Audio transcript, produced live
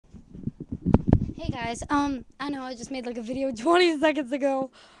Hey guys, I know I just made like a video 20 seconds ago,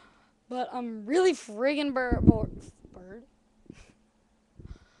 but I'm really friggin' bird.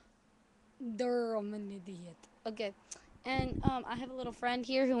 I'm an idiot. Okay, and I have a little friend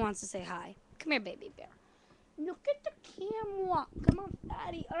here who wants to say hi. Come here, baby bear. Look at the camera. Come on,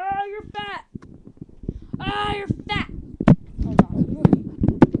 fatty. Oh, you're fat. Oh, you're fat. Hold on.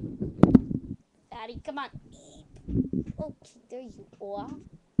 Fatty, come on. Okay, there you are.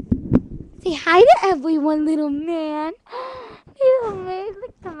 Say hi to everyone, little man. Little man,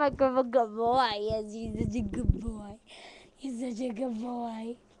 look at my good boy. Yes, he's such a good boy. He's such a good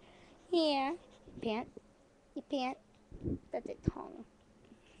boy. Yeah. Pant. You pant. That's a tongue.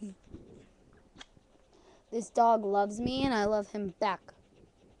 This dog loves me and I love him back.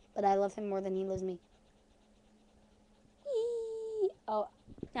 But I love him more than he loves me. Oh,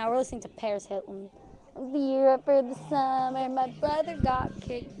 now we're listening to Paris Hilton. Europe for the summer. My brother got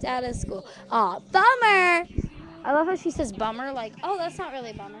kicked out of school. Aw, bummer. I love how she says bummer, like, oh, that's not really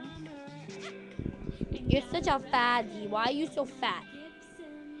a bummer. You're such a fatty. Why are you so fat?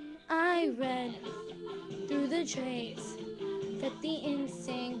 I read through the traits that the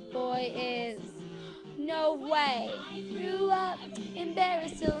instinct boy is. No way. Grew up in Barry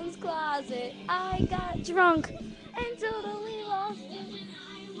Sillen's closet. I got drunk and totally lost it.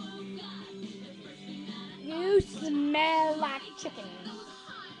 You smell like chicken.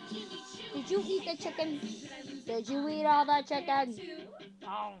 Did you eat the chicken? Did you eat all the chicken?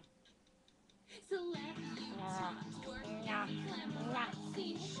 No. Nah.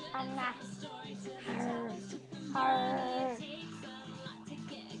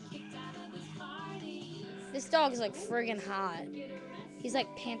 This dog is like friggin' hot. He's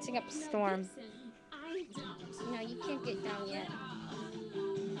like panting up a storm. No, you can't get down yet.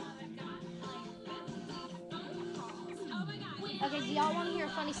 Okay, do y'all want to hear a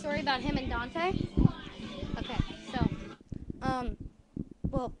funny story about him and Dante? Okay, so,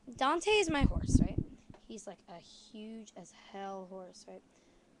 well, Dante is my horse, right? He's like a huge as hell horse, right?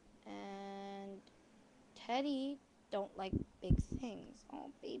 And Teddy don't like big things.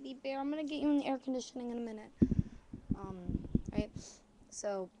 Oh, baby bear, I'm gonna get you in the air conditioning in a minute. Right?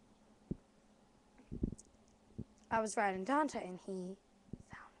 So, I was riding Dante and he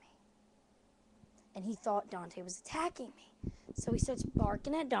found me. And he thought Dante was attacking me. So he starts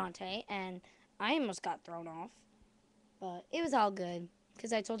barking at Dante and I almost got thrown off. But it was all good.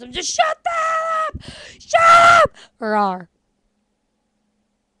 Because I told him, just shut the hell up! Shut up! Rawr.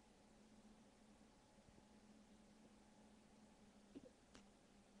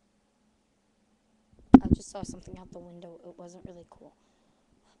 I just saw something out the window. It wasn't really cool.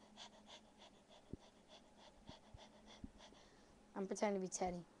 I'm pretending to be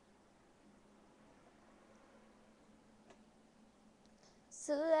Teddy.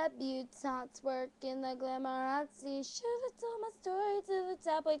 Celebutantes work in the glamorazzi. Should've told my story to the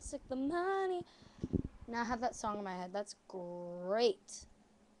tabloids, took the money. Now I have that song in my head. That's great.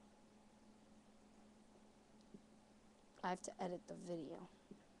 I have to edit the video.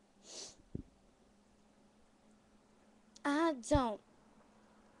 I don't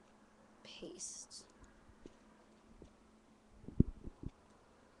paste.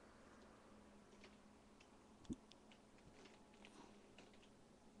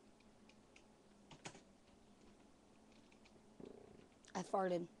 I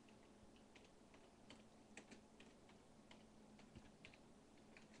farted.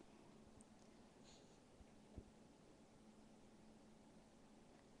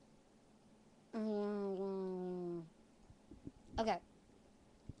 Okay.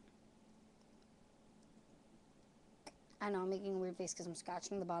 I know I'm making a weird face because I'm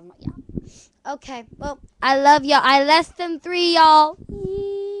scratching the bottom. Yeah. Okay. Well, I love y'all. I less than 3, y'all.